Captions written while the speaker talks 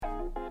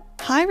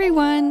Hi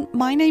everyone,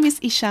 my name is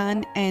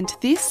Ishan and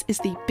this is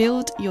the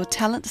Build Your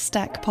Talent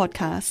Stack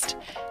podcast.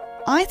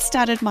 I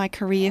started my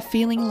career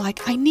feeling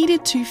like I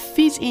needed to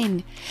fit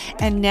in,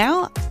 and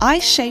now I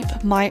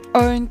shape my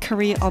own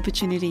career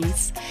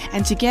opportunities.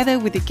 And together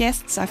with the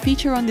guests I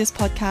feature on this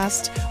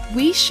podcast,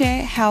 we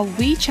share how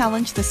we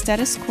challenge the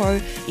status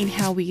quo in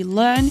how we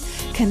learn,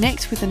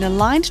 connect with an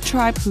aligned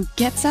tribe who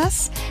gets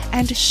us,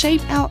 and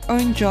shape our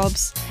own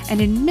jobs.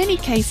 And in many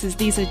cases,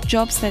 these are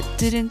jobs that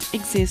didn't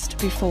exist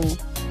before.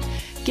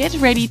 Get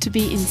ready to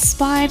be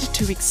inspired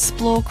to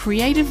explore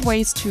creative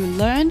ways to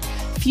learn,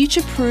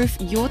 future-proof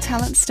your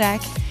talent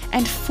stack,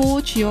 and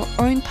forge your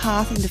own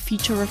path in the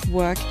future of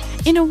work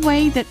in a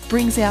way that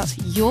brings out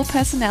your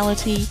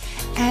personality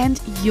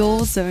and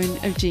your zone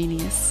of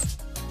genius.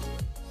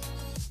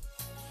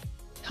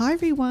 Hi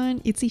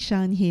everyone, it's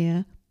Ishan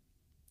here.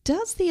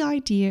 Does the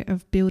idea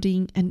of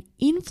building an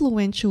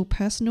influential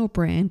personal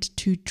brand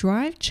to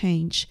drive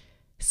change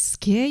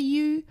scare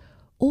you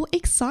or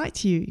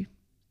excite you?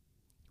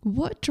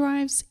 What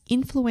drives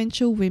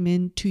influential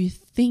women to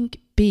think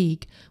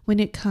big when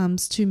it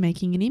comes to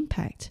making an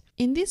impact?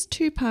 In this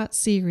two-part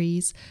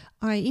series,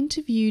 I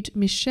interviewed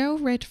Michelle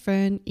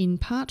Redfern in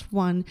part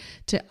 1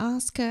 to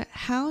ask her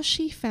how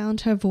she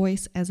found her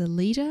voice as a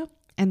leader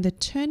and the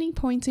turning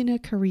point in her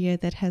career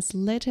that has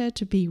led her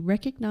to be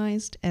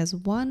recognised as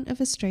one of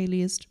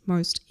Australia's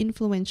most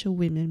influential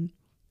women.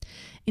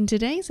 In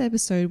today's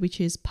episode,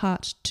 which is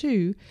part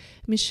 2,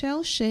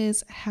 Michelle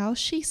shares how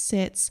she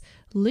sets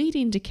lead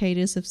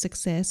indicators of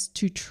success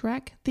to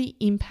track the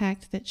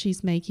impact that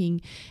she's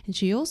making, and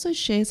she also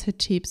shares her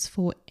tips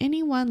for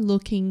anyone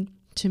looking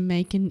to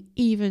make an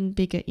even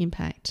bigger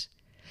impact.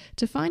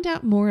 To find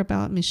out more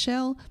about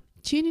Michelle,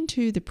 tune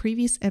into the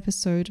previous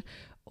episode,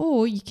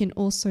 or you can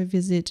also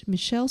visit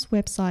Michelle's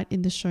website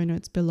in the show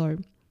notes below.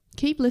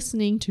 Keep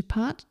listening to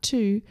part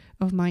 2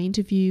 of my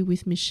interview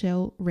with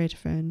Michelle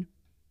Redfern.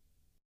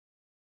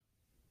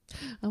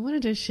 I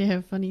wanted to share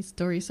a funny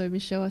story. So,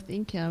 Michelle, I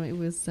think it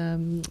was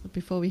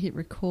before we hit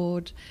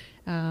record,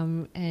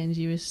 and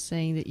you were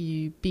saying that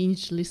you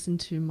binge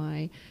listened to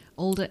my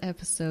older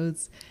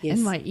episodes. Yes.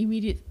 And my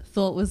immediate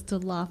thought was to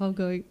laugh. I'm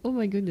going, oh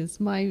my goodness,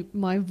 my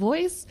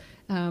voice,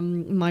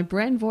 my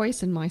brand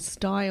voice and my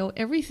style,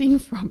 everything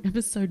from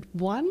episode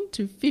 1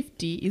 to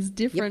 50 is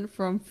different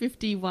from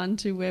 51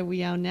 to where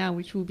we are now,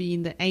 which will be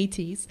in the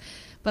 80s.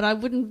 But I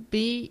wouldn't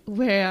be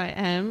where I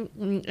am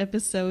in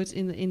episodes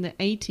in the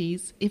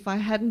 80s if I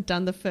hadn't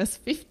done the first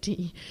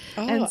 50.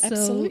 Oh, and so,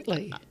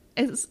 absolutely.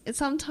 It's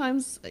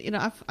sometimes,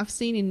 I've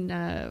seen in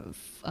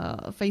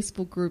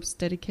Facebook groups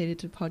dedicated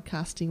to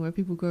podcasting where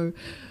people go,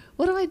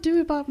 what do I do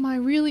about my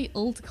really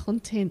old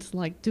content?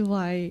 Like, do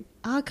I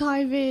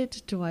archive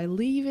it? Do I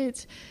leave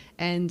it?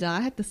 And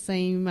I had the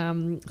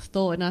same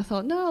thought, and I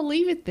thought, no, I'll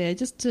leave it there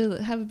just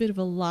to have a bit of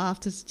a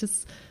laugh, to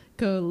just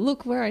go,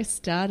 look where I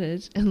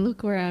started and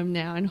look where I am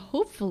now. And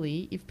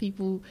hopefully if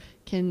people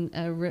can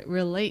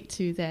relate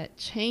to that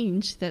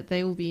change, that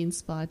they will be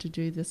inspired to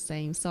do the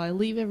same. So I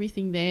leave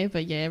everything there,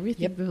 but yeah,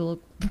 everything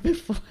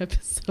before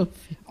episode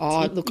 50.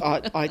 Oh, look,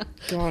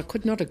 I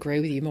could not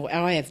agree with you more.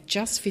 I have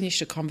just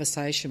finished a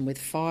conversation with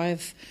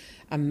 5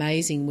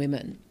 amazing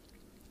women,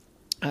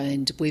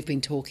 and we've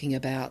been talking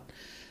about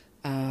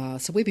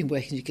so we've been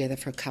working together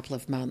for a couple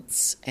of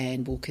months,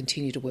 and we'll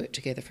continue to work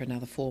together for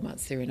another 4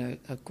 months. They're in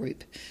a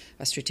group,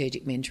 a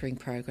strategic mentoring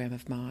program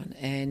of mine,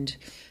 and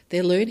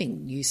they're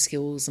learning new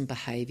skills and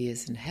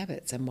behaviours and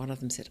habits. And one of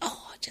them said,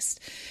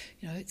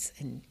 it's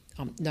and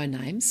no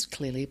names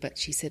clearly, but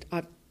she said,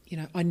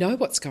 I know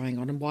what's going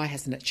on, and why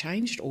hasn't it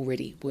changed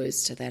already?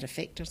 Words to that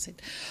effect. I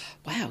said,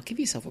 wow, give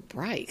yourself a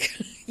break.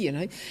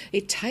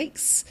 It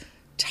takes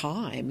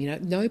time.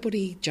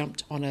 Nobody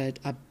jumped on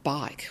a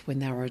bike when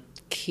they were a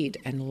kid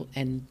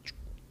and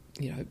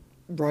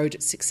rode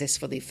it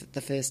successfully for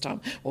the first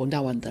time, or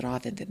no one that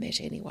I've ever met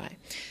anyway.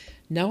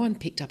 No one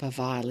picked up a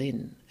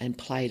violin and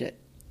played it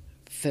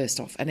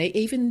first off. And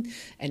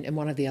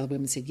one of the other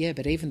women said, yeah,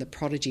 but even the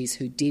prodigies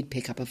who did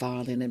pick up a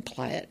violin and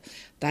play it,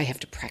 they have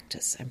to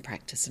practice and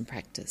practice and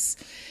practice.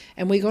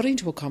 And we got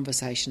into a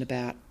conversation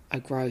about a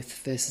growth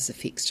versus a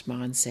fixed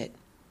mindset.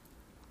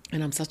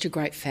 And I'm such a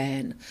great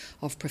fan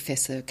of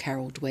Professor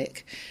Carol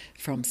Dweck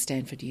from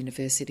Stanford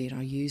University, and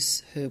I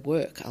use her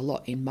work a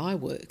lot in my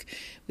work,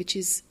 which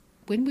is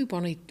when we're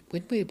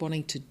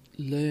wanting to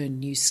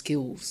learn new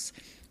skills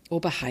or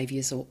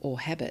behaviours or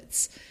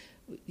habits,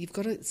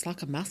 it's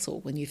like a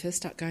muscle. When you first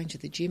start going to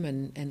the gym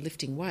and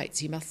lifting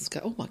weights, your muscles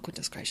go, oh my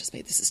goodness gracious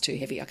me, this is too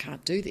heavy, I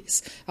can't do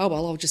this. Oh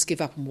well, I'll just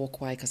give up and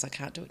walk away because I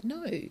can't do it.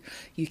 No,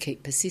 you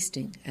keep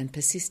persisting and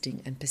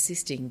persisting and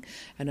persisting,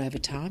 and over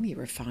time you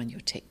refine your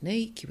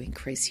technique, you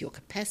increase your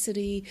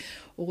capacity,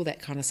 all that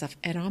kind of stuff.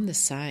 And I'm the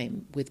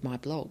same with my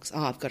blogs.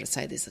 I've got to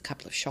say there's a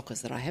couple of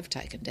shockers that I have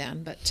taken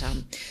down, but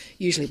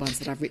usually ones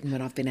that I've written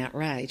when I've been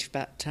outraged.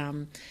 But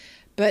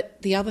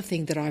But the other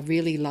thing that I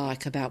really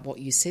like about what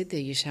you said there,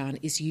 Yashan,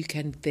 is you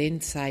can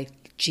then say,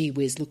 gee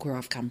whiz, look where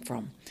I've come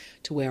from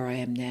to where I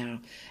am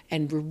now,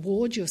 and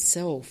reward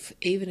yourself,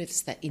 even if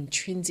it's that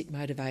intrinsic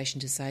motivation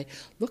to say,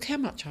 look how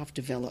much I've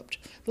developed.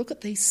 Look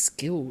at these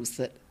skills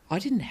that I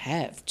didn't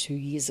have 2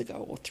 years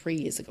ago or 3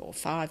 years ago or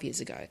 5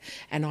 years ago,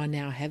 and I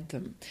now have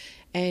them.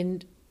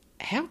 And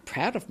how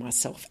proud of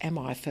myself am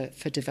I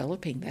for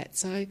developing that?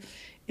 So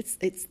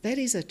that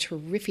is a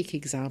terrific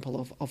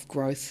example of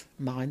growth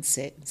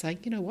mindset, and saying,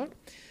 you know what,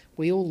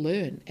 we all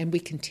learn and we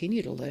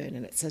continue to learn,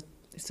 and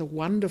it's a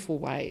wonderful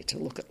way to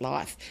look at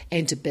life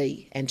and to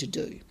be and to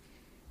do.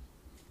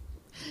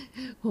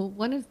 Well,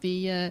 one of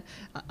the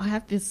I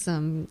have this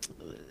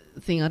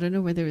thing. I don't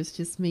know whether it's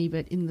just me,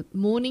 but in the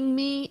morning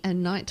me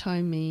and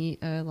nighttime me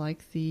are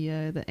like the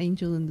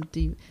angel and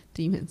the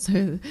demon.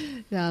 So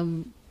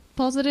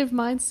positive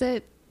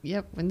mindset.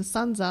 Yep, when the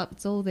sun's up,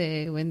 it's all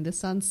there. When the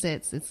sun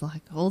sets, it's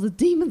like all the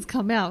demons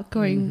come out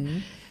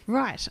going,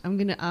 right, I'm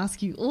going to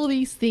ask you all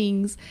these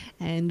things.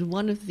 And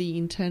one of the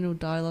internal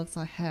dialogues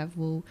I have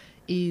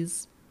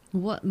is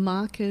what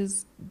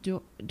markers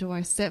do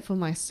I set for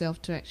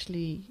myself to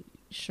actually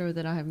show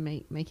that I have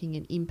making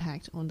an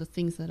impact on the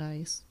things that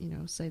I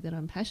say that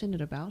I'm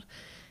passionate about.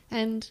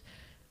 And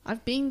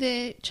I've been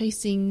there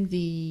chasing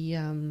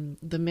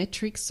the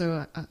metrics.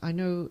 So I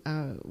know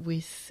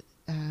with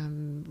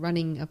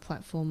running a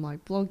platform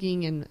like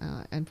blogging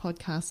and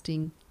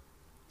podcasting,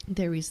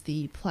 there is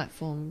the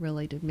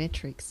platform-related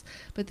metrics.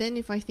 But then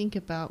if I think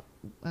about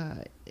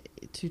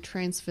to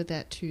transfer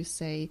that to,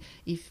 say,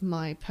 if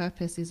my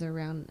purpose is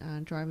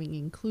around driving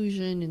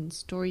inclusion and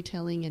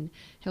storytelling and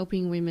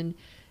helping women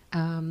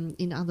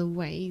in other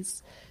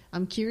ways,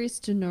 I'm curious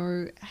to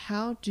know,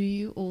 how do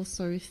you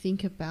also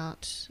think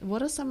about,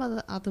 what are some of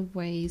the other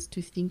ways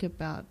to think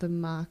about the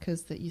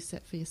markers that you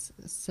set for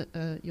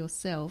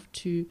yourself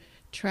to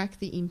track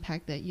the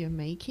impact that you're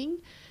making?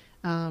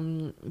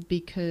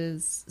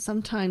 Because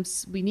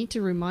sometimes we need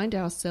to remind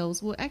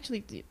ourselves,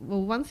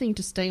 one thing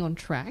to stay on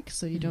track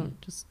so you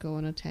don't just go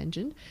on a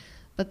tangent,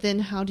 but then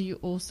how do you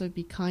also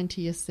be kind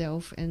to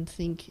yourself and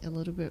think a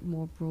little bit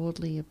more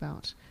broadly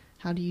about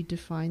how do you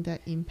define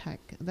that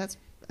impact? That's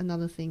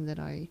another thing that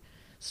I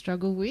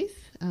struggle with,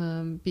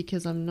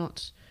 because I'm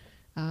not,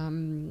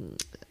 fostering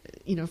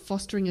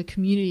a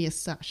community as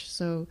such.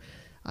 So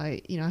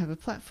I have a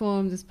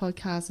platform, this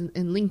podcast, and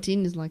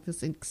LinkedIn is like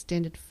this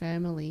extended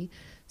family.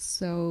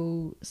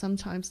 So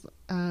sometimes,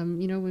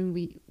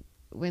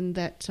 when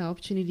that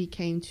opportunity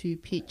came to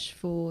pitch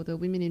for the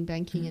Women in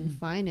Banking and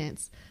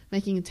Finance,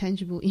 making a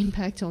tangible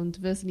impact on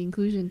diversity and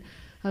inclusion,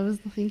 I was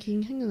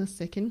thinking, hang on a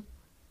second.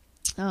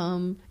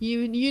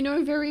 You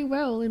know very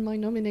well in my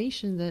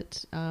nomination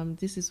that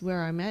this is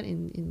where I'm at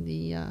in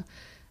the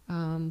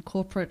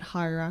corporate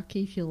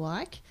hierarchy, if you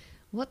like.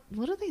 What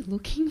are they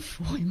looking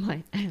for in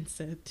my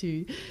answer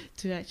to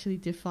actually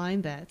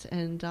define that?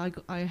 And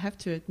I have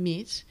to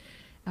admit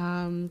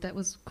that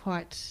was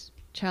quite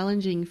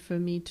challenging for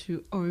me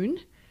to own.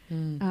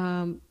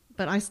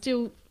 But I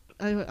still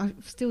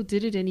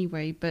did it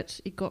anyway. But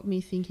it got me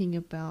thinking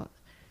about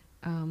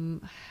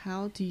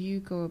how do you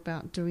go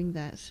about doing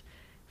that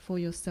for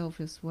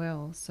yourself as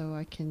well, so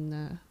I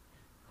can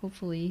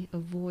hopefully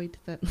avoid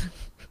that.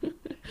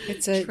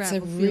 It's a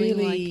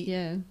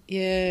really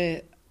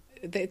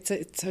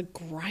it's a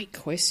great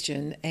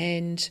question,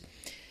 and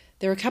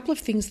there are a couple of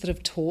things that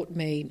have taught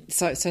me.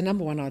 So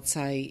number one, I'd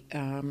say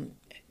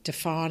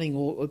defining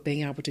or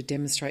being able to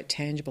demonstrate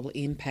tangible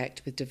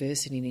impact with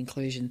diversity and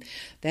inclusion.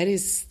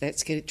 That's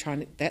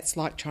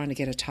like trying to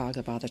get a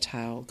tiger by the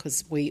tail,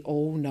 because we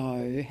all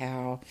know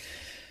how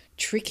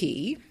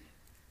tricky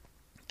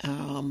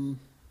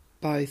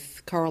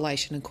both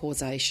correlation and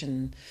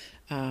causation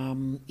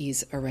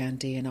is around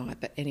D&I.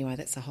 But anyway,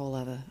 that's a whole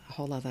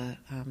other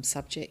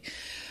subject.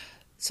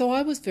 So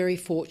I was very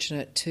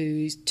fortunate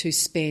to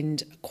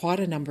spend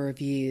quite a number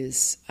of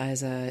years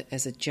as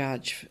a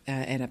judge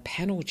and a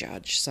panel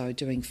judge, so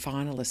doing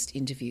finalist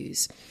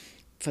interviews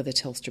for the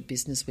Telstra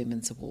Business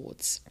Women's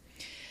Awards.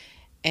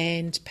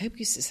 And people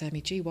used to say to me,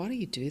 gee, why do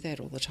you do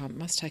that all the time? It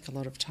must take a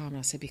lot of time. And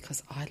I said,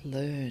 because I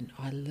learn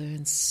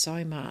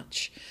so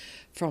much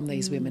from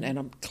these women, and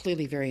I'm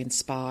clearly very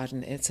inspired,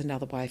 and it's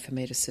another way for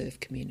me to serve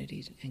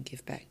community and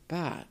give back.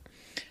 But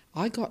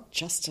I got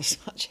just as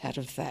much out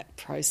of that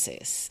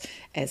process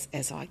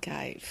as I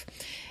gave.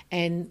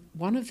 And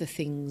one of the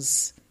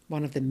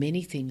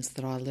many things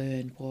that I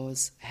learned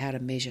was how to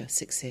measure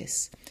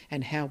success,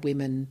 and how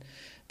women,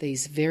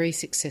 these very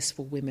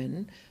successful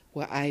women,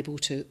 were able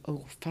to,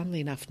 or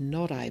funnily enough,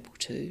 not able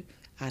to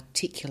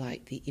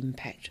articulate the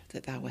impact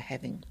that they were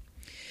having.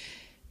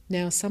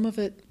 Now, some of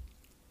it,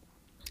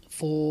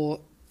 for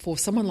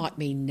someone like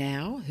me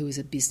now, who is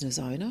a business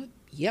owner,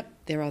 yep,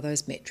 there are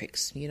those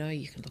metrics. You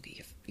can look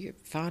at your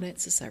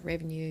finances, so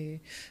revenue,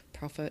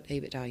 profit,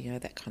 EBITDA,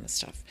 that kind of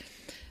stuff.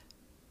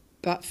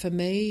 But for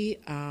me,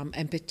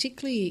 and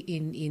particularly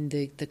in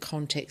the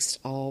context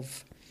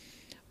of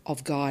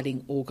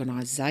guiding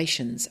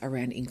organisations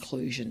around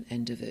inclusion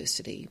and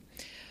diversity,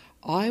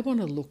 I want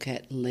to look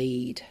at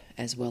lead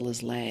as well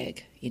as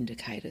lag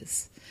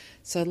indicators.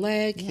 So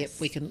lag,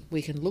 Yes. yep,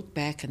 we can look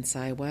back and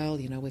say, well,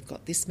 we've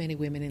got this many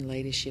women in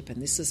leadership,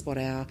 and this is what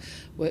our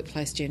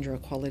workplace gender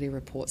equality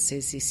report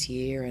says this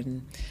year,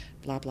 and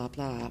blah, blah,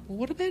 blah. Well,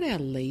 what about our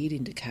lead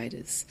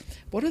indicators?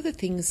 What are the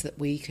things that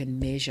we can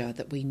measure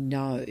that we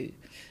know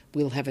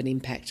will have an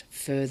impact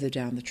further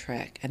down the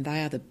track? And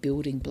they are the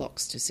building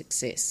blocks to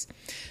success.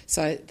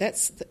 So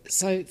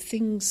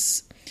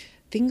things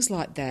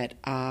like that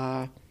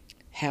are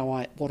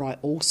what I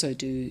also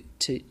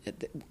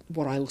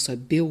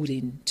build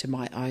into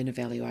my own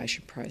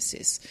evaluation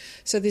process.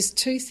 So there's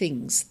two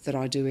things that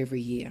I do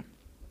every year.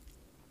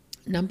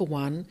 Number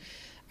one,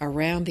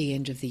 around the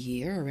end of the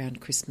year, around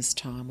Christmas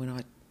time, when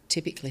I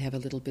typically have a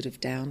little bit of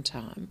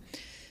downtime,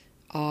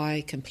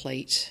 I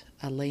complete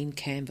a lean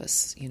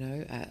canvas,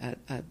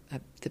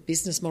 the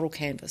business model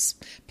canvas,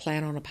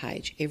 plan on a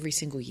page every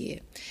single year.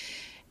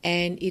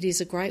 And it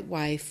is a great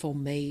way for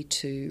me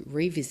to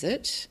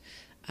revisit,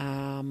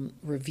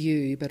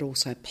 review, but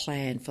also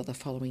plan for the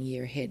following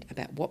year ahead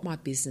about what my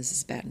business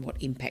is about and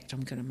what impact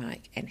I'm going to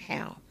make and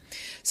how.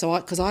 So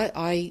because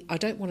I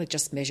don't want to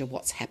just measure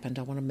what's happened.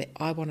 I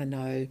want to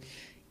know,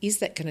 is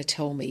that going to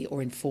tell me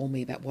or inform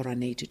me about what I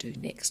need to do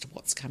next,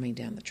 what's coming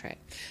down the track?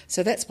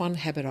 So that's one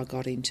habit I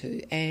got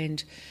into.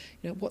 And,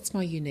 what's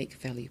my unique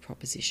value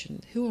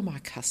proposition? Who are my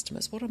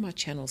customers? What are my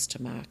channels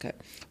to market?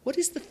 What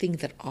is the thing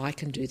that I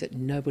can do that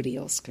nobody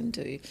else can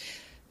do?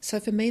 So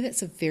for me,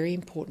 that's a very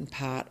important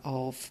part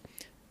of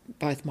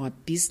both my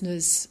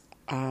business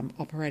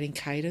operating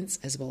cadence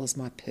as well as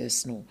my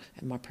personal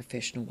and my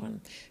professional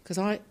one. Because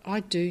I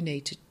do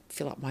need to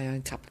fill up my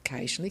own cup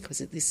occasionally, because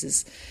this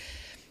is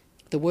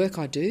the work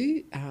I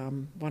do.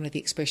 One of the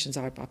expressions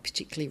I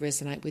particularly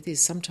resonate with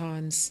is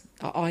sometimes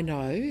I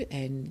know,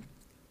 and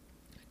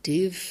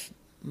Div,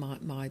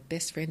 my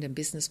best friend and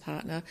business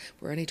partner,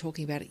 we're only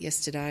talking about it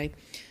yesterday,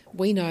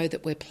 we know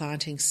that we're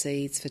planting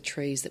seeds for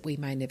trees that we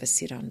may never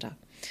sit under.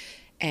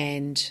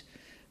 And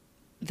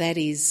that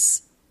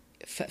is,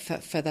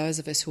 for those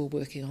of us who are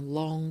working on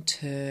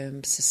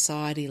long-term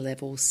society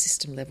level,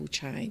 system level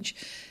change,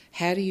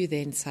 how do you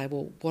then say,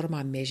 well, what are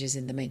my measures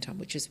in the meantime,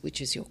 which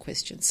is your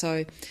question.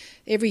 So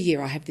every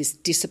year I have this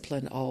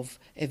discipline of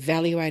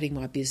evaluating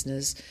my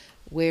business.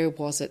 Where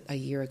was it a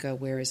year ago?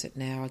 Where is it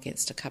now?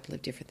 Against a couple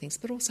of different things,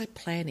 but also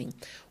planning.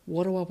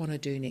 What do I want to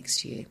do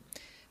next year?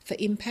 For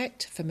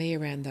impact, for me,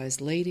 around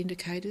those lead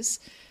indicators,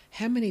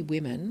 how many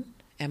women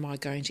am I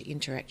going to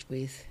interact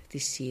with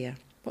this year?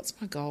 What's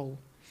my goal?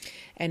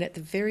 And at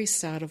the very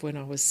start of when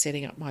I was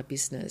setting up my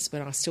business,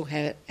 when I still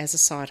had it as a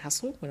side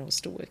hustle, when I was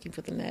still working for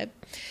the NAB,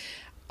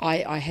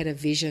 I had a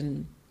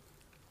vision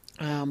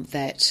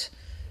that,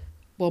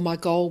 my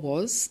goal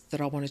was that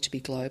I wanted to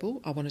be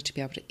global. I wanted to be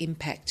able to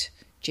impact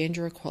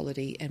gender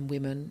equality and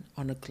women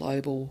on a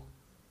global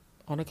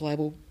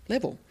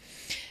level.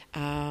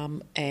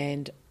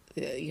 And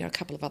a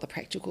couple of other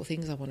practical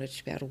things. I wanted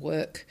to be able to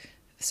work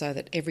so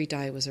that every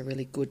day was a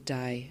really good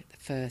day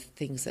for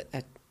things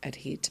that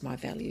adhered to my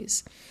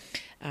values.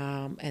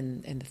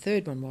 And the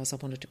third one was I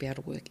wanted to be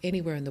able to work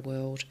anywhere in the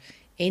world,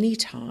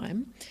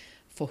 anytime,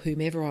 for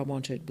whomever I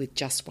wanted with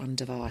just one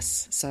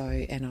device. So,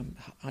 and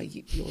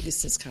your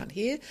listeners can't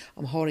hear,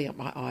 I'm holding up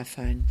my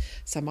iPhone.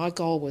 So my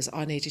goal was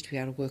I needed to be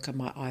able to work on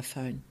my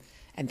iPhone,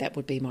 and that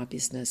would be my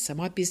business. So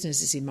my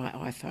business is in my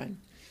iPhone.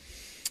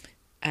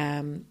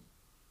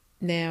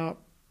 Now,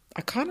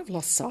 I kind of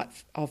lost sight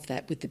of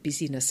that with the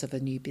busyness of a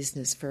new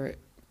business for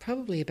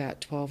probably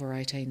about 12 or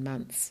 18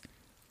 months.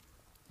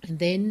 And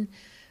then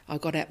I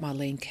got out my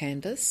lean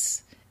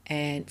canvas,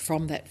 and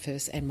from that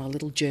first, and my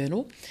little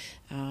journal,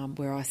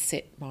 where I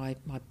set my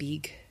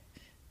big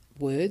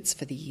words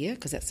for the year,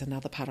 because that's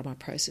another part of my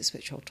process,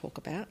 which I'll talk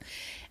about.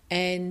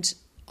 And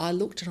I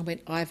looked and I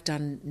went, I've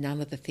done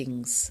none of the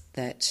things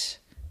that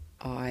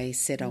I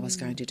said I was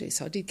going to do.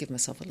 So I did give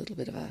myself a little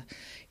bit of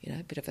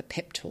a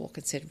pep talk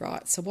and said,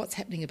 right, so what's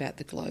happening about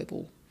the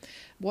global?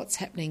 What's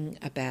happening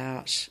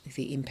about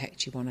the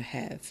impact you want to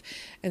have?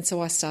 And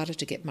so I started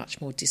to get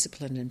much more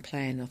disciplined and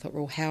plan. I thought,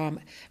 well,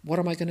 what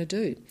am I going to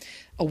do?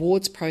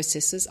 Awards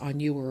processes I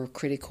knew were a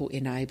critical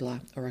enabler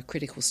or a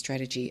critical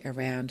strategy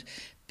around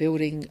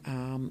building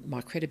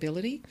my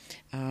credibility.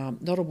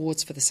 Not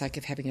awards for the sake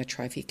of having a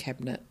trophy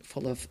cabinet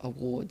full of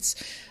awards,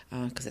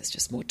 because that's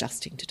just more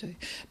dusting to do.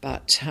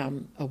 But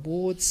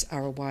awards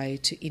are a way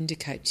to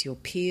indicate to your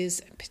peers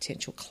and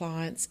potential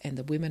clients and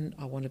the women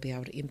I want to be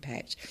able to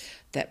impact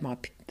that my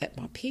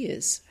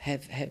peers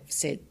have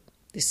said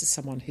this is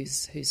someone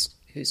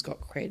who's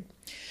got cred.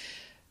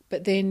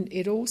 But then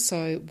it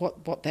also,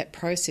 what that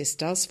process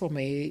does for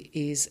me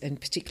is, and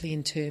particularly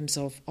in terms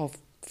of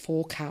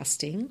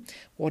forecasting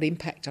what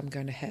impact I'm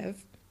going to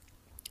have,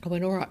 I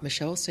went, all right,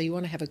 Michelle, so you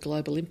want to have a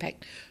global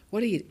impact.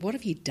 What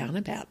have you done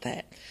about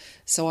that?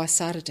 So I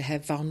started to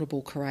have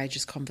vulnerable,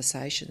 courageous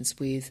conversations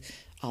with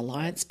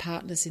alliance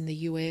partners in the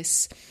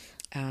US,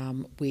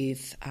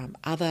 with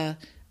other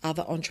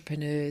other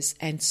entrepreneurs,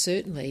 and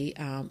certainly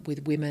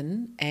with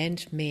women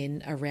and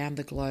men around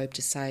the globe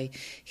to say,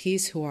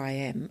 here's who I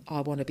am,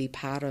 I want to be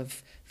part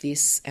of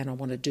this and I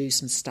want to do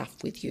some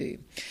stuff with you.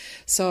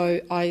 So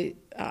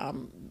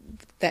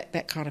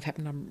that kind of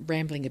happened. I'm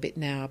rambling a bit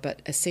now,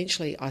 but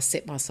essentially I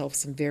set myself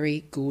some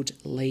very good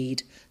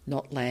lead,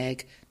 not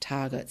lag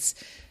targets.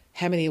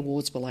 How many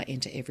awards will I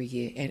enter every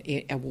year,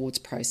 and awards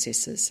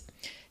processes?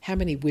 How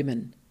many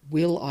women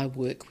will I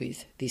work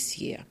with this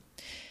year?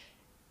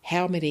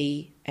 How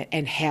many,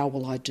 and how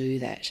will I do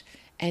that?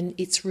 And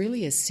it's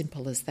really as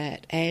simple as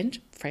that. And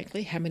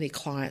frankly, how many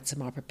clients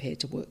am I prepared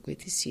to work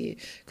with this year?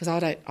 Because I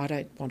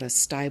don't want a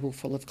stable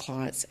full of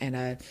clients and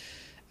a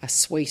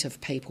suite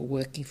of people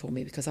working for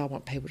me, because I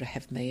want people to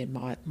have me and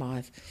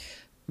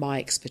my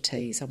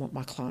expertise. I want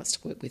my clients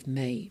to work with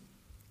me.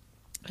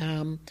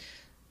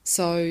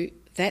 So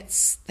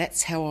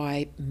that's how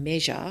I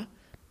measure,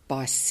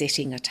 by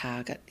setting a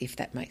target, if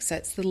that makes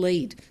sense. It's the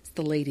lead. It's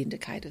the lead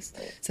indicators.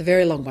 It's a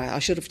very long way. I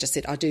should have just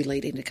said I do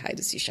lead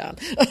indicators, Yishan.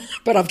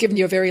 But I've given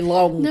you a very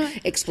long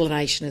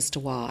explanation as to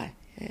why.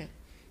 Yeah.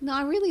 No,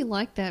 I really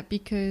like that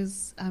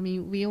because, I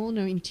mean, we all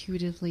know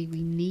intuitively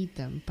we need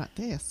them, but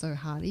they're so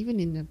hard.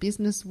 Even in the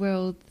business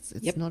world,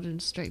 it's not a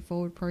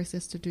straightforward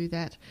process to do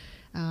that.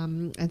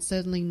 And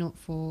certainly not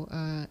for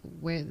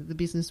where the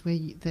business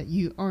that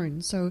you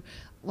own. So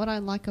what I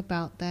like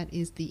about that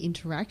is the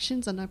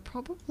interactions, and I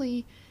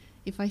probably,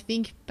 if I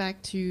think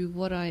back to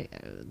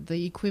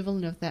the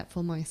equivalent of that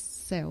for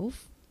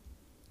myself,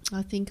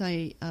 I think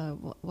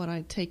what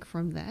I take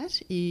from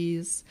that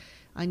is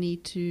I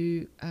need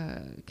to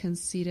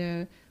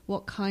consider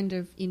what kind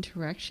of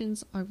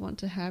interactions I want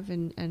to have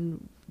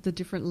and the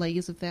different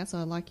layers of that. So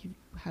I like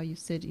how you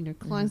said,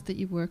 clients that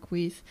you work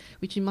with,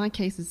 which in my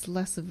case is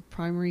less of a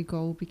primary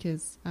goal,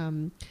 because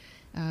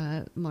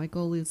my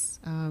goal is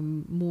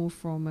more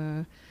from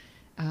a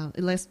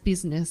less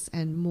business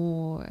and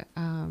more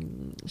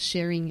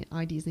sharing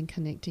ideas and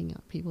connecting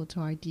people to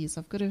ideas.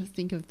 I've got to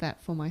think of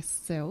that for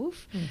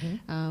myself.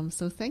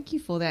 So thank you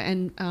for that.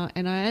 And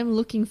I am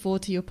looking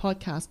forward to your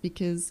podcast,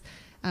 because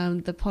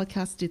the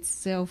podcast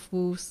itself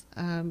will,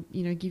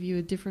 give you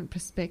a different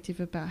perspective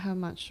about how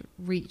much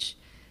reach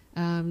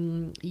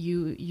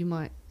you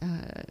might,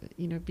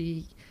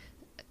 be.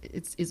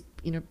 It's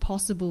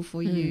possible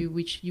for you,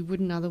 which you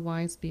wouldn't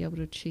otherwise be able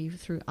to achieve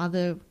through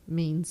other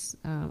means,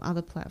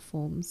 other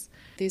platforms.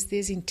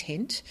 There's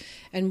intent,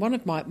 and one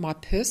of my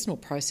personal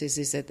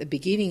processes at the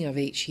beginning of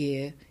each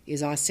year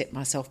is I set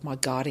myself my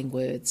guiding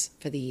words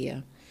for the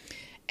year,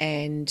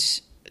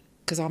 and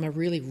because I'm a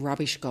really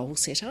rubbish goal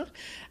setter,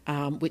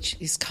 which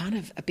is kind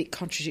of a bit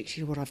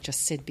contradictory to what I've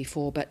just said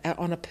before. But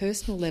on a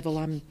personal level,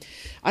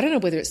 I don't know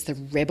whether it's the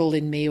rebel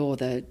in me or I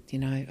don't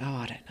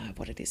know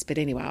what it is. But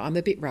anyway, I'm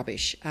a bit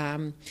rubbish.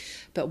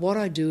 But what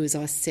I do is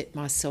I set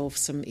myself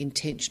some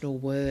intentional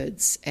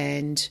words,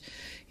 and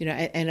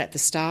at the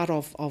start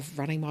of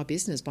running my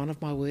business, one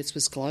of my words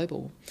was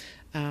global,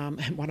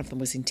 and one of them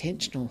was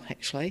intentional,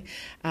 actually.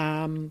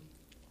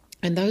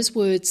 And those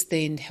words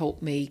then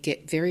help me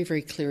get very,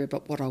 very clear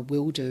about what I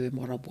will do and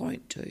what I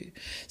won't do.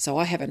 So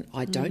I have an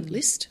I don't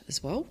list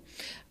as well.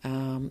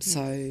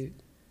 So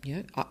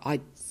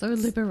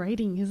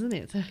liberating, isn't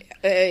it?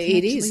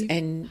 It is.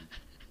 And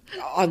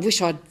I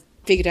wish I'd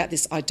figured out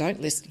this I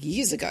don't list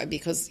years ago,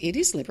 because it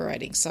is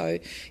liberating. So,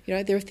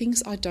 there are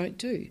things I don't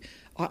do.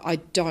 I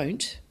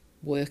don't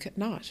work at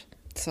night.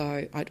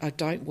 So I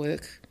don't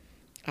work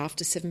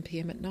after 7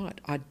 p.m. at night.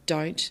 I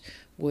don't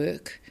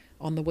work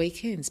on the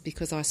weekends,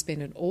 because I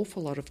spend an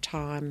awful lot of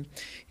time,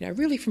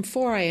 really from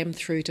 4 a.m.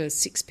 through to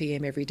 6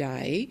 p.m. every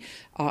day.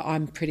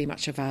 I'm pretty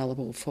much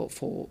available for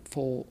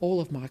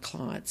all of my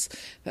clients.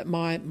 But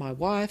my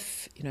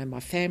wife, my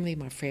family,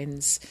 my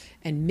friends,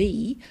 and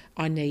me,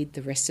 I need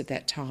the rest of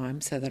that time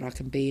so that I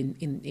can be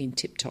in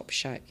tip-top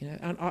shape.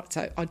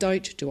 So I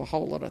don't do a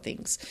whole lot of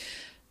things.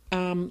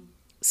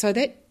 So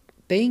that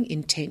being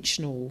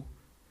intentional,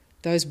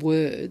 those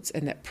words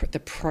and the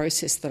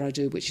process that I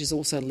do, which is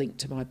also linked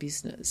to my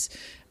business,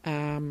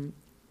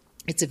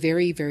 it's a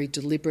very, very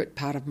deliberate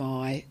part of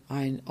my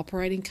own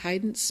operating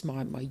cadence,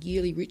 my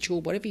yearly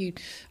ritual, whatever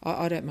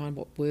I don't mind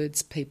what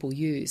words people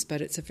use,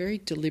 but it's a very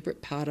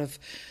deliberate part of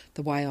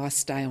the way I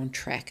stay on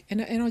track.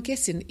 And I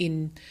guess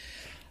in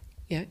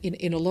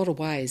a lot of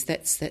ways,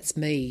 that's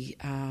me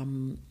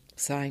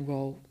saying,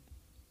 well,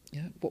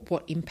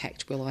 what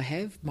impact will I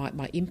have?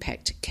 My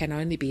impact can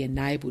only be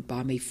enabled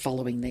by me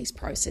following these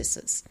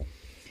processes.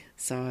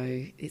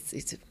 So it's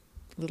a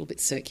little bit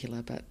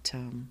circular, but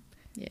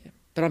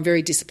but I'm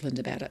very disciplined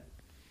about it.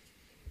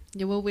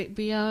 Yeah, well,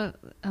 we are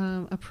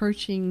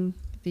approaching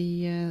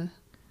the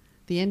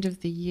end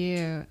of the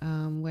year,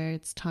 where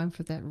it's time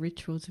for that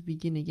ritual to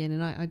begin again,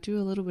 and I do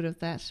a little bit of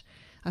that.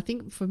 I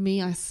think for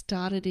me, I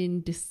started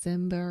in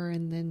December,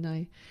 and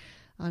then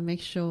I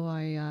make sure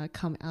I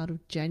come out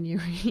of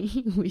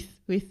January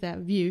with that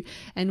view.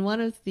 And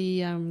one of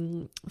the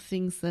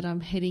things that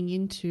I'm heading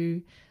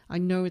into, I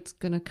know it's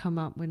going to come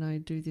up when I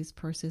do this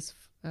process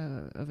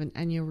of an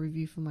annual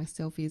review for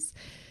myself, is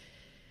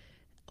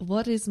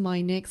what is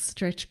my next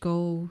stretch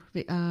goal?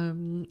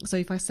 So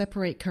if I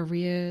separate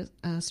career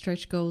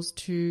stretch goals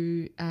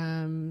to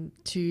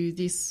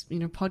this,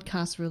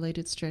 podcast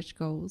related stretch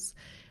goals,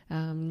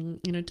 I'm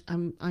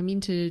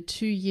into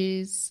 2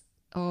 years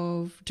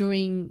of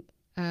doing.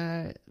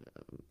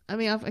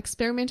 I've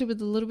experimented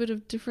with a little bit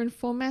of different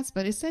formats,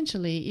 but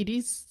essentially it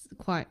is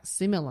quite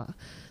similar.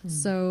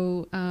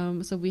 So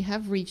we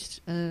have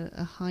reached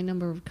a high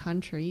number of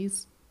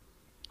countries.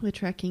 We're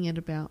tracking at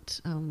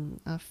about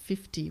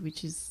 50,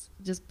 which is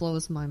just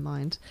blows my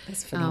mind.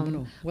 That's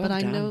phenomenal. Well but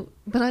done.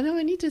 I know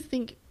I need to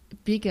think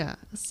bigger.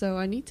 So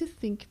I need to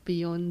think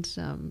beyond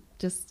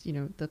just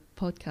the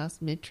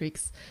podcast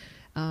metrics.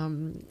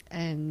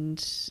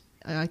 And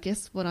I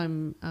guess what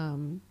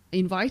I'm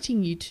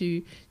inviting you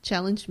to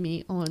challenge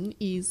me on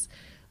is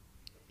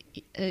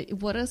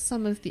what are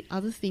some of the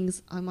other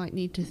things I might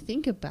need to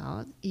think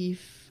about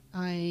if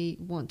I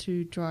want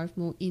to drive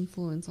more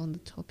influence on the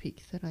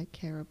topic that I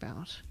care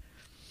about.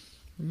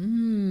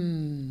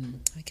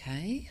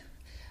 Okay.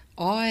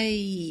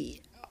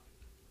 I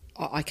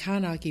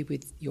can't argue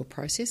with your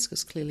process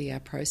because clearly our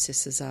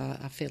processes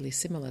are fairly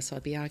similar, so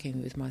I'd be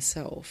arguing with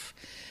myself.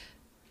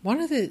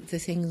 One of the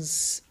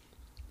things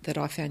that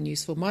I found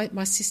useful,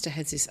 my sister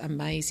has this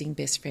amazing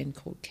best friend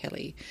called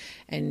Kelly,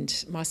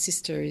 and my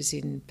sister is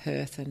in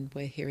Perth and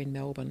we're here in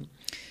Melbourne.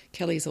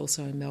 Kelly's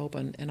also in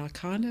Melbourne, and I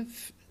kind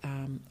of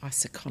I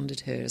seconded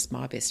her as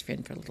my best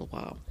friend for a little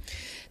while.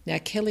 Now,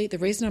 Kelly, the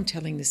reason I'm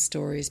telling this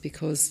story is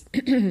because,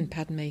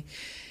 pardon me,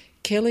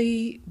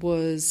 Kelly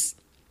was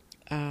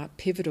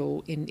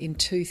pivotal in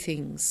two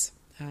things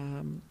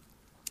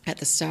at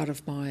the start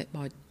of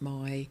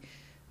my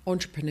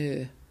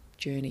entrepreneur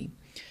journey.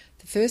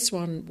 The first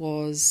one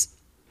was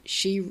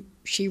she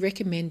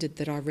recommended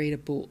that I read a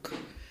book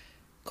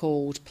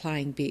called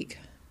Playing Big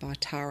by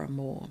Tara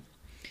Moore.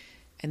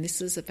 And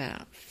this is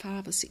about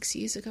 5 or 6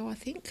 years ago, I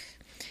think.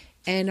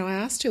 And I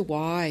asked her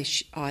why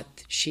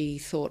she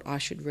thought I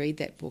should read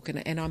that book.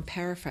 And I'm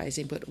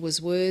paraphrasing, but it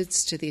was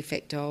words to the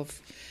effect of,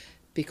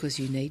 because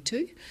you need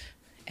to,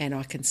 and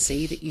I can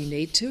see that you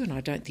need to, and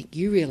I don't think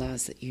you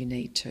realise that you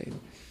need to.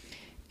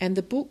 And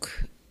the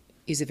book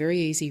is a very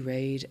easy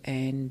read,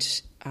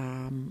 and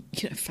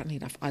funnily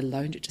enough, I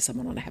loaned it to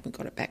someone and I haven't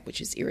got it back, which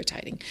is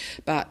irritating.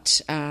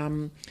 But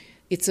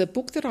it's a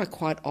book that I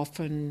quite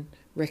often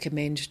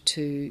recommend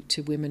to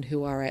women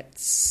who are at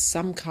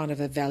some kind of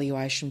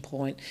evaluation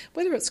point,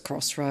 whether it's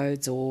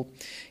crossroads or,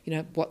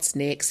 what's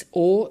next,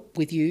 or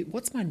with you,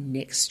 what's my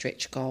next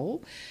stretch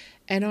goal?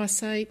 And I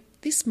say,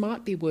 this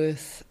might be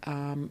worth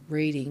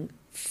reading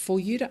for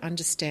you to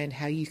understand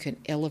how you can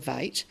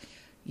elevate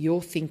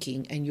your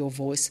thinking and your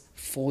voice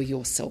for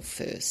yourself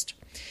first.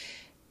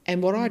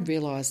 And what I'd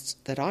realised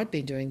that I'd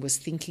been doing was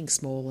thinking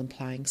small and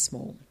playing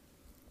small.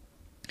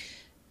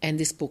 And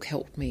this book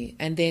helped me.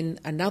 And then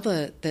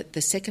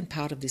the second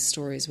part of this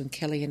story is when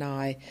Kelly and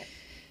I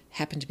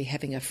happened to be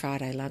having a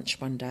Friday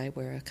lunch one day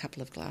where a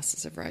couple of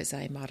glasses of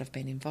rosé might have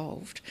been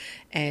involved.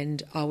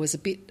 And I was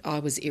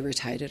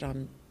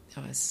irritated.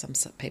 Some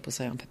people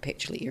say I'm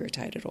perpetually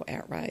irritated or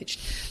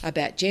outraged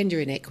about gender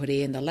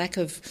inequity and the lack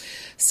of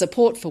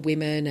support for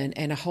women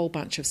and a whole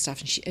bunch of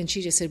stuff. And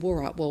she just said, well, all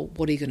right, well,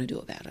 what are you going to do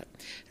about it?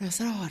 And I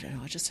said, I don't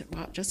know. I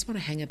just want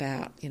to hang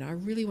about. I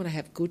really want to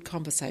have good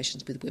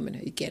conversations with women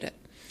who get it.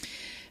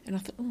 And I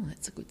thought,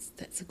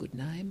 that's a good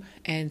name.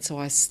 And so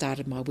I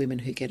started my Women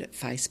Who Get It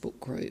Facebook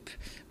group,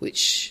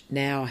 which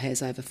now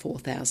has over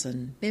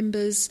 4,000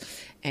 members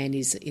and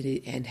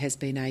has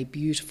been a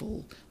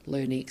beautiful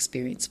learning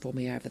experience for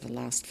me over the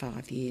last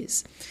 5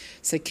 years.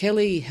 So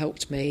Kelly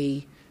helped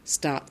me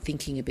start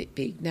thinking a bit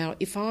big. Now,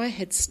 if I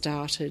had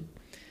started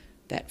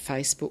that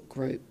Facebook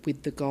group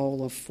with the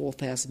goal of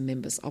 4,000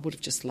 members, I would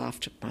have just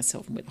laughed at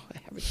myself and went, oh,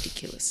 how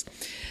ridiculous.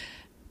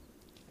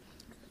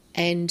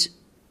 And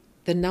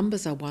the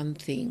numbers are one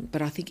thing,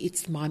 but I think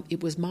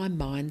it was my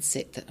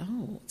mindset that,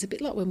 it's a bit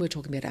like when we were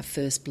talking about our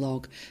first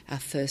blog, our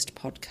first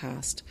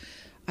podcast.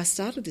 I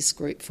started this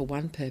group for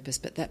one purpose,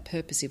 but that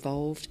purpose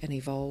evolved and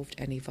evolved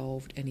and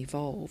evolved and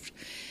evolved.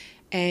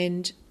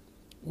 And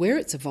where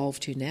it's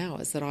evolved to now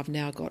is that I've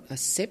now got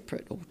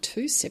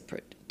two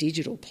separate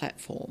digital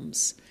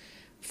platforms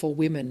for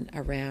women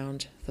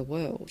around the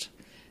world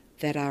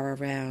that are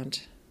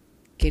around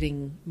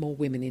getting more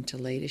women into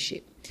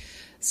leadership.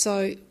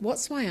 So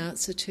what's my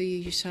answer to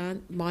you,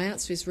 Yashan? My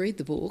answer is read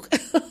the book,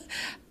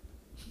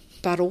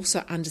 but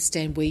also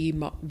understand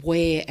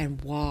where and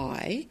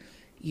why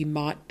you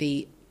might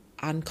be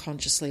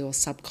unconsciously or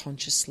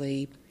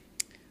subconsciously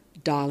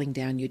dialing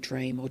down your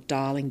dream or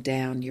dialing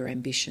down your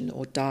ambition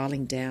or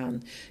dialing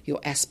down your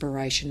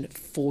aspiration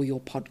for your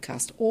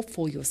podcast or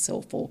for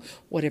yourself or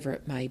whatever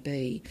it may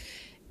be.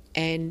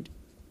 And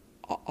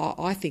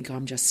I think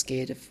I'm just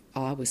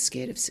I was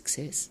scared of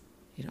success.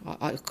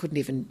 I couldn't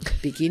even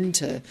begin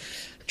to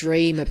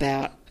dream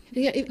about.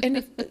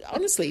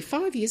 Honestly,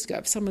 5 years ago,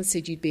 if someone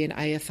said you'd be an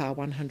AFR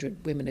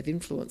 100 Women of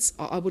Influence,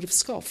 I would have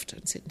scoffed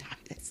and said, no,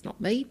 that's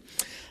not me.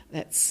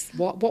 That's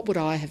what would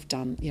I have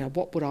done?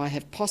 What would I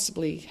have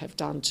possibly have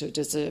done to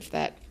deserve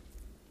that?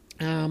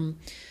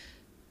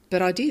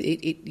 but I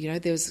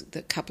did. There was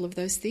a couple of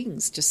those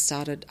things just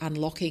started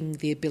unlocking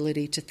the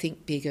ability to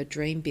think bigger,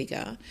 dream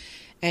bigger,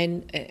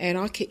 and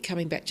I keep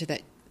coming back to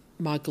that.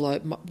 My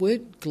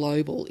word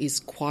global is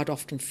quite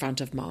often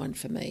front of mind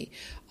for me.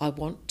 I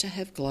want to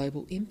have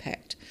global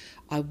impact.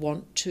 I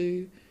want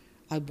to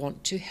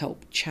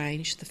help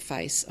change the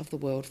face of the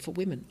world for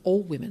women,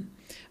 all women.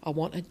 I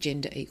want a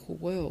gender equal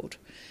world.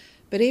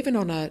 But even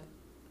on a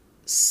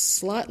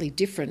slightly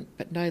different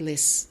but no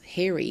less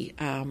hairy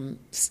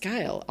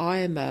scale, I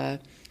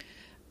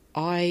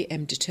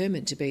am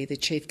determined to be the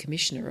Chief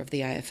Commissioner of the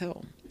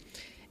AFL.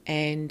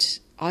 And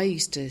I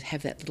used to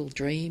have that little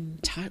dream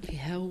tightly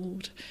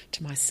held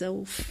to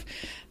myself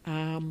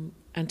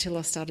until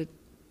I started,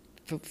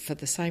 for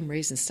the same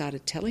reason,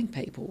 started telling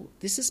people,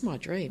 this is my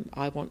dream.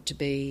 I want to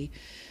be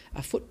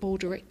a football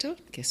director.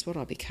 Guess what?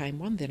 I became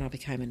one. Then I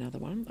became another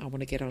one. I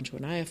want to get onto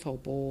an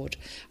AFL board.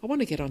 I want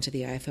to get onto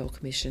the AFL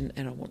Commission,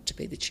 and I want to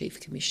be the Chief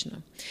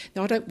Commissioner.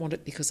 Now, I don't want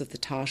it because of the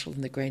title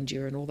and the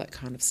grandeur and all that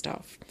kind of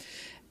stuff.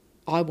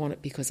 I want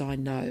it because I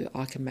know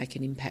I can make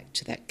an impact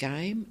to that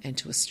game and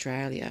to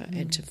Australia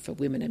and for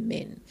women and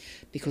men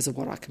because of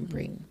what I can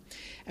bring.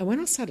 And when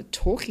I started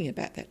talking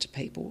about that to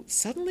people,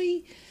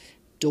 suddenly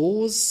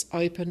doors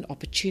open,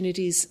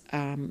 opportunities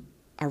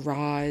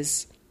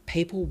arise,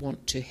 people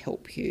want to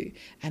help you.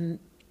 And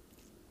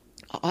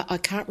I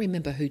can't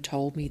remember who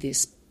told me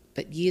this,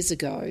 but years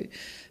ago,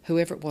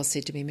 whoever it was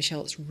said to me,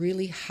 Michelle, it's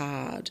really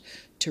hard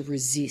to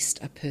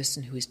resist a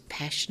person who is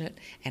passionate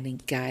and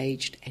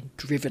engaged and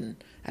driven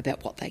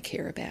about what they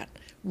care about.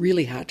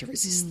 Really hard to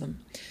resist them.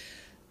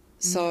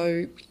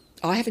 So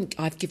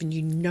I've given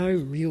you no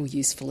real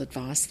useful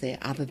advice there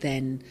other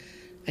than,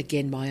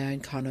 again, my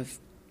own kind of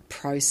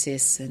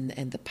process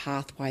and the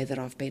pathway that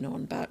I've been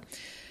on. But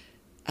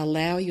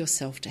allow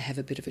yourself to have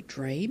a bit of a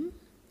dream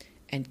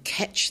and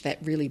catch that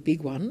really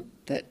big one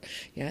that,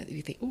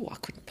 you think, oh, I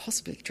couldn't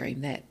possibly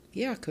dream that.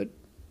 Yeah, I could.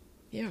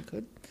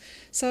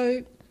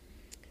 So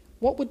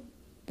what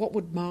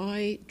would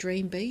my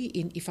dream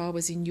be if I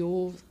was in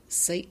your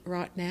seat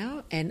right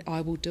now, and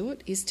I will do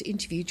it, is to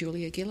interview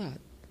Julia Gillard.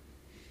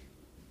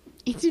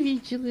 Interview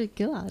Julia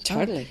Gillard?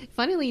 Totally.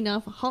 Funnily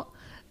enough,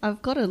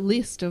 I've got a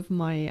list of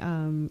my,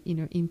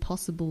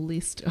 impossible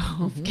list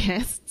of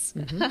guests.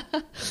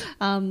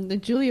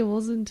 Julia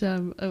wasn't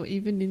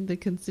even in the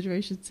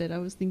consideration set. I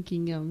was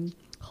thinking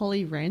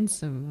Holly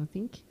Ransom, I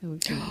think.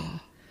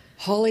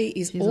 Holly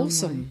is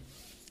awesome.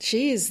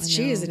 She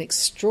is an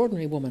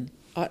extraordinary woman.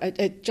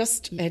 It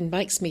just and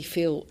makes me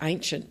feel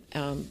ancient,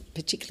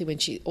 particularly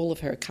when all of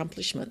her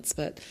accomplishments.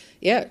 But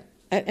yeah,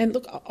 and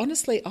look,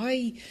 honestly,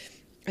 I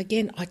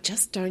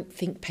just don't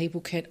think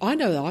people can. I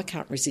know that I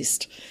can't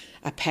resist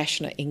a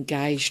passionate,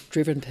 engaged,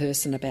 driven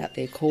person about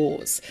their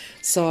cause.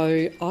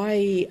 So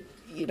put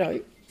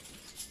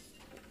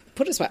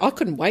it this way, I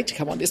couldn't wait to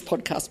come on this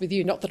podcast with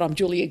you. Not that I'm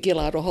Julia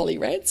Gillard or Holly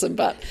Ransom,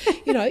 but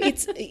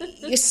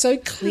you're so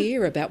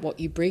clear about what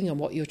you bring and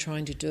what you're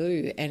trying to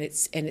do, and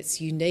it's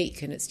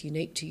unique and it's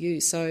unique to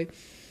you. So,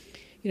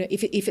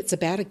 if it's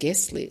about a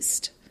guest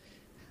list.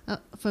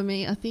 For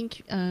me, I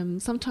think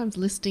sometimes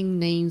listing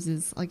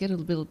names I get a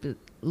little bit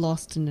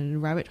lost in a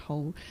rabbit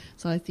hole.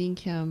 So I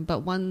think, but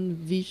one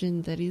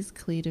vision that is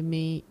clear to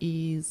me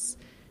is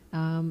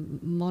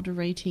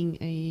moderating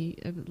a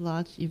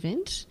large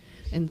event,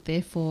 and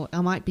therefore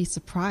I might be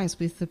surprised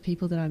with the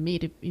people that I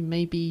meet. It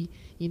may be,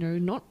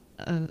 not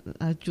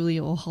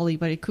Julia or Holly,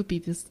 but it could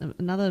be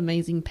another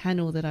amazing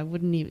panel that I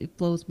wouldn't even, it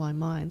blows my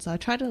mind. So I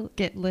try to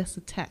get less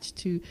attached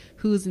to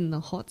who's in the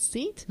hot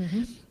seat.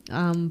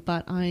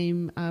 But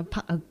I'm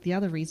the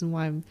other reason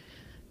why I'm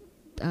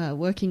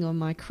working on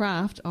my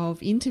craft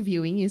of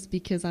interviewing is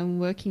because I'm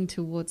working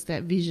towards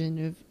that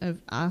vision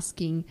of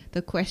asking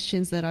the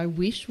questions that I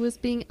wish was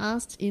being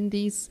asked in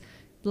these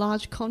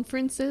large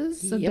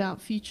conferences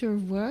about future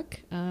of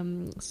work.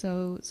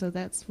 So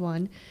that's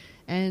one.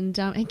 And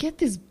get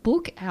this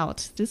book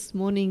out. This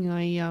morning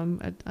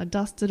I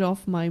dusted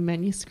off my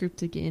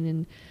manuscript again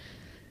and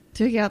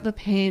took out the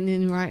pen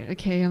and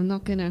I'm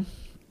not going to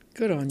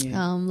good on you.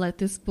 Let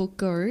this book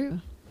go.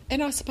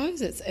 And I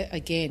suppose it's,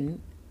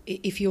 again,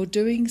 if you're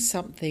doing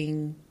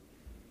something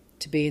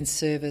to be in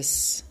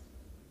service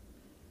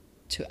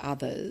to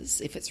others,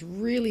 if it's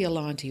really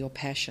aligned to your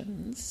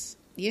passions,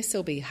 yes,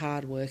 there'll be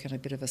hard work and a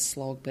bit of a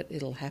slog, but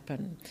it'll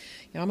happen.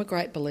 I'm a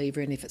great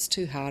believer in if it's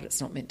too hard, it's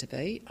not meant to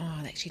be.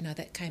 Oh, actually, no,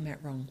 that came out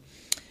wrong.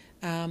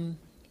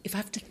 If I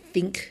have to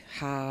think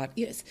hard,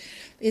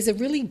 there's a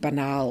really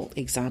banal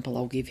example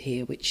I'll give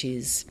here, which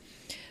is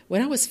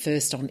when I was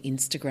first on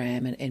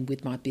Instagram and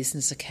with my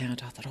business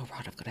account, I thought, I've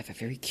got to have a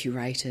very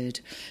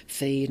curated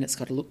feed and it's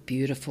got to look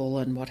beautiful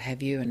and what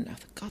have you. And I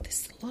thought, God,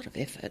 this is a lot of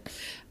effort.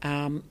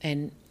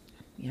 And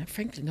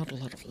frankly, not a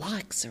lot of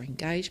likes or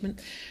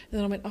engagement. And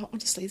then I went,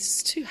 honestly, this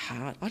is too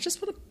hard. I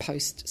just want to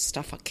post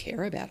stuff I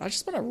care about. I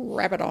just want to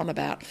rabbit on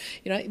about,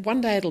 one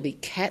day it'll be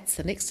cats,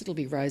 the next it'll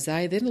be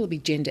rosé, then it'll be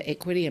gender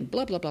equity and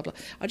blah, blah, blah, blah.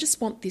 I just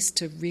want this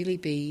to really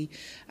be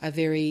a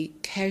very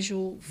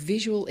casual,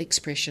 visual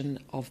expression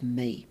of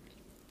me.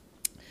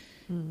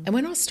 And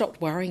when I stopped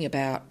worrying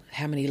about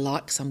how many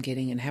likes I'm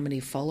getting and how many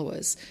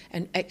followers,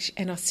 in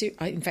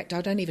fact,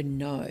 I don't even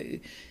know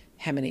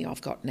how many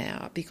I've got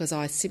now, because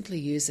I simply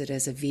use it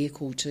as a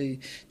vehicle to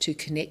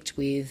connect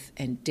with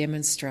and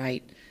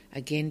demonstrate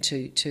again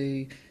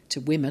to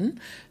women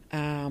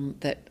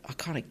that I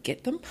kind of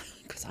get them,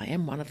 because I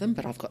am one of them,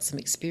 but I've got some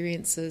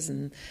experiences,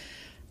 and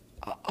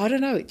I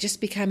don't know, it just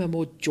became a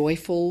more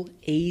joyful,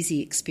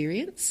 easy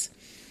experience.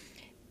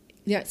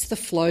 It's the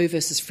flow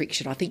versus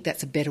friction. I think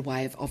that's a better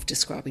way of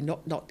describing,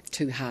 not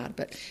too hard.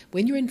 But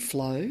when you're in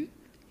flow,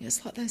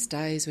 it's like those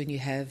days when you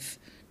have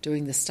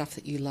doing the stuff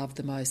that you love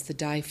the most, the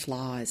day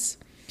flies.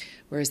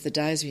 Whereas the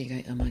days when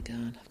you're going, oh my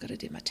God, I've got to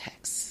do my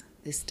tax.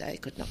 This day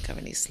could not go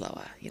any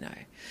slower,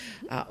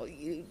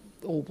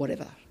 or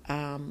whatever.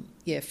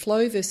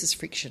 Flow versus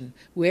friction.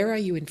 Where are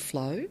you in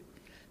flow?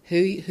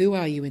 Who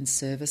are you in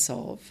service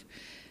of?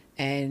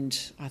 And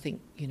I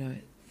think,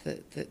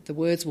 the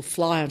words will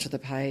fly onto the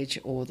page,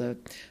 or the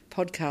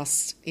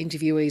podcast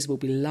interviewees will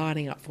be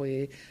lining up for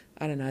you.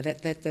 I don't know,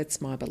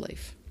 that's my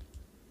belief.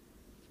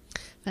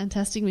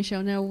 Fantastic,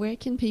 Michelle. Now, where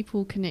can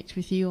people connect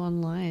with you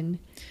online?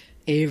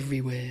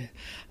 Everywhere.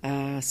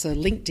 So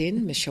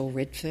LinkedIn, Michelle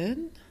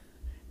Redfern.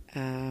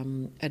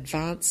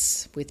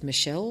 Advance with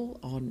Michelle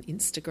on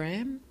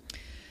Instagram.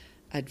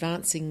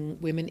 Advancing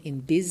Women in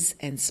Biz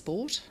and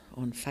Sport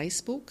on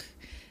Facebook.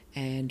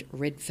 And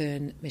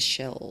Redfern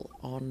Michelle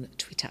on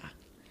Twitter.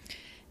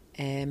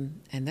 And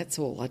that's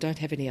all. I don't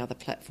have any other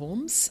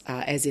platforms,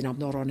 as in I'm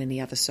not on any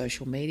other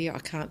social media. I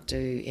can't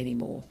do any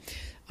more.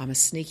 I'm a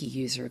sneaky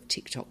user of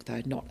TikTok,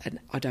 though.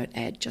 I don't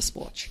add, just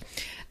watch.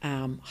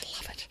 I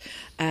love it.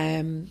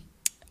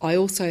 I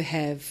also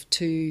have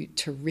 2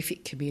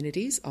 terrific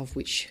communities, of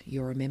which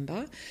you're a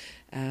member.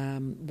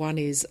 One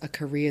is A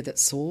Career That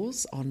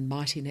Soars on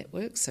Mighty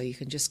Network, so you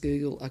can just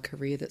Google A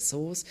Career That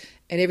Soars,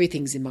 and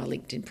everything's in my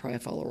LinkedIn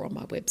profile or on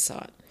my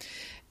website.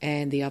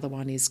 And the other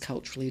one is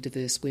Culturally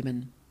Diverse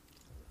Women.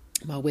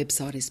 My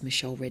website is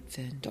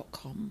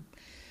michelleredfern.com.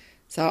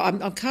 So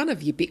I'm kind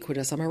of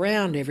ubiquitous. I'm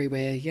around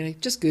everywhere.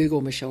 Just Google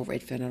Michelle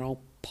Redfern and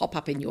I'll pop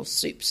up in your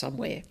soup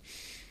somewhere.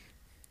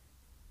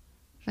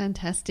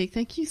 Fantastic.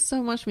 Thank you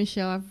so much,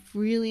 Michelle. I've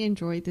really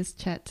enjoyed this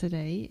chat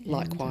today.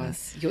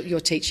 Likewise. You're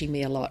teaching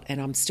me a lot,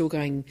 and I'm still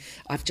going.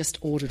 I've just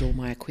ordered all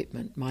my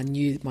equipment, my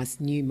new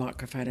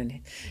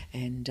microphone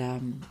and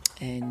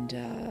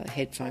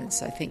headphones.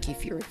 So thank you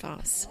for your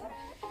advice.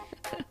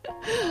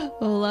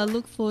 Well, I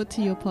look forward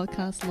to your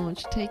podcast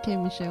launch. Take care,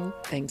 Michelle.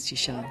 Thanks,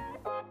 Yishan.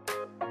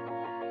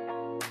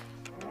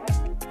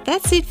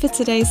 That's it for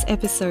today's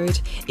episode.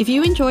 If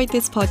you enjoyed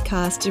this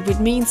podcast, it would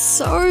mean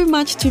so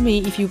much to me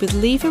if you would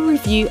leave a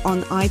review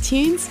on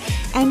iTunes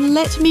and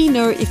let me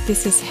know if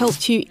this has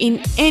helped you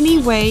in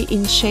any way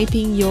in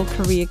shaping your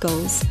career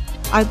goals.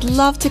 I'd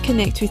love to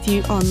connect with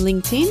you on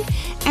LinkedIn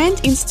and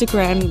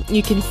Instagram.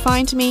 You can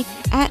find me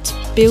at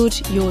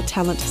Build Your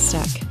Talent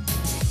Stack.